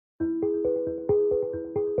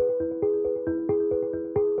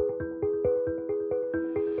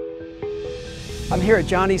I'm here at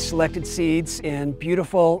Johnny's Selected Seeds in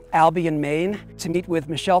beautiful Albion, Maine, to meet with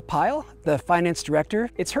Michelle Pyle, the finance director.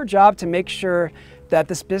 It's her job to make sure that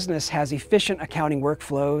this business has efficient accounting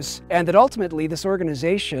workflows and that ultimately this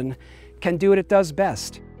organization can do what it does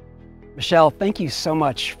best. Michelle, thank you so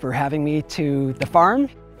much for having me to the farm.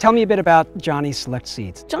 Tell me a bit about Johnny's Select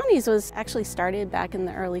Seeds. Johnny's was actually started back in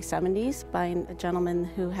the early 70s by a gentleman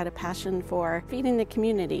who had a passion for feeding the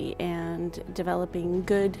community and developing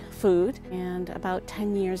good food. And about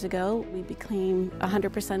 10 years ago, we became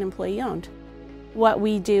 100% employee owned. What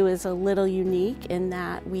we do is a little unique in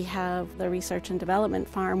that we have the research and development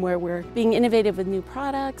farm where we're being innovative with new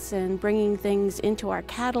products and bringing things into our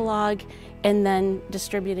catalog and then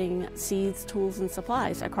distributing seeds, tools, and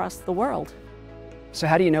supplies across the world. So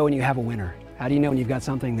how do you know when you have a winner? How do you know when you've got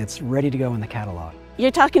something that's ready to go in the catalog? You're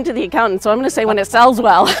talking to the accountant, so I'm going to say when it sells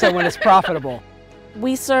well. So when it's profitable.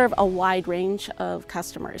 We serve a wide range of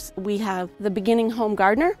customers. We have the beginning home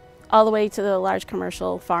gardener all the way to the large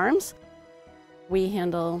commercial farms. We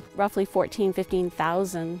handle roughly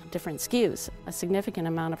 15,000 different SKUs. A significant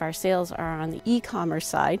amount of our sales are on the e-commerce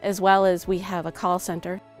side, as well as we have a call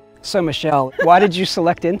center. So Michelle, why did you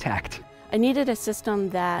select Intact? I needed a system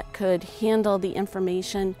that could handle the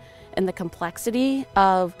information and the complexity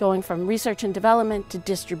of going from research and development to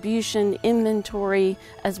distribution, inventory,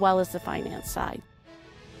 as well as the finance side.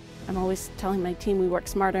 I'm always telling my team we work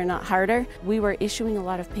smarter, not harder. We were issuing a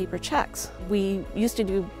lot of paper checks. We used to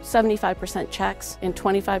do 75% checks and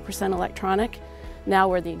 25% electronic. Now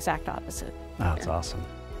we're the exact opposite. Oh, that's awesome.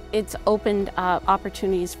 It's opened up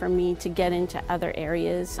opportunities for me to get into other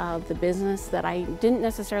areas of the business that I didn't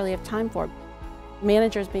necessarily have time for.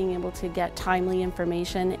 Managers being able to get timely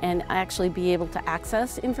information and actually be able to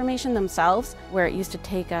access information themselves, where it used to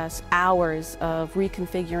take us hours of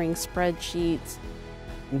reconfiguring spreadsheets.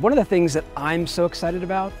 One of the things that I'm so excited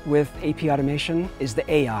about with AP automation is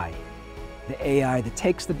the AI. The AI that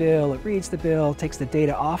takes the bill, it reads the bill, takes the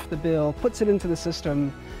data off the bill, puts it into the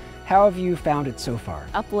system. How have you found it so far?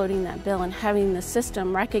 Uploading that bill and having the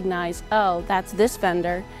system recognize, oh, that's this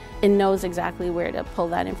vendor, and knows exactly where to pull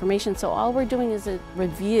that information. So all we're doing is a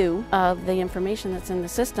review of the information that's in the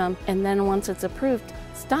system, and then once it's approved,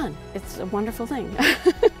 it's done. It's a wonderful thing.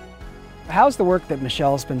 How's the work that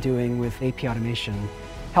Michelle's been doing with AP automation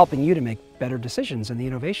helping you to make better decisions in the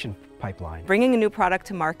innovation pipeline? Bringing a new product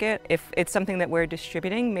to market, if it's something that we're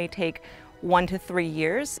distributing, may take 1 to 3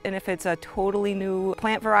 years, and if it's a totally new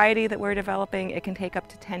plant variety that we're developing, it can take up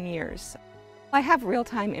to 10 years. I have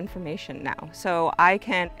real-time information now, so I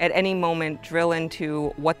can at any moment drill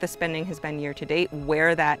into what the spending has been year to date,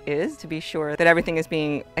 where that is, to be sure that everything is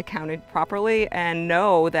being accounted properly, and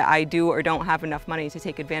know that I do or don't have enough money to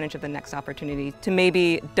take advantage of the next opportunity to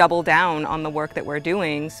maybe double down on the work that we're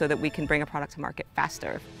doing so that we can bring a product to market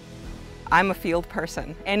faster. I'm a field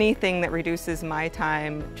person. Anything that reduces my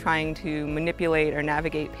time trying to manipulate or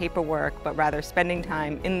navigate paperwork, but rather spending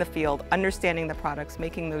time in the field, understanding the products,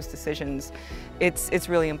 making those decisions, it's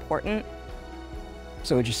really important.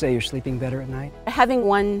 So would you say you're sleeping better at night? Having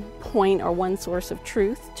one point or one source of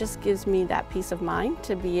truth just gives me that peace of mind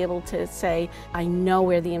to be able to say, I know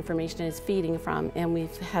where the information is feeding from, and we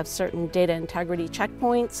have certain data integrity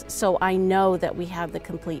checkpoints, so I know that we have the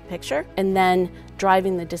complete picture, and then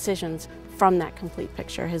driving the decisions from that complete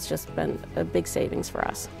picture has just been a big savings for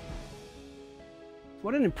us.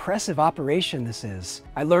 What an impressive operation this is.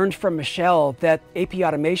 I learned from Michelle that AP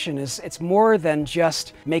automation it's more than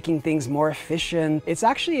just making things more efficient. It's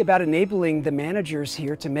actually about enabling the managers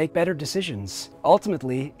here to make better decisions.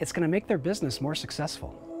 Ultimately, it's going to make their business more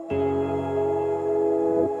successful.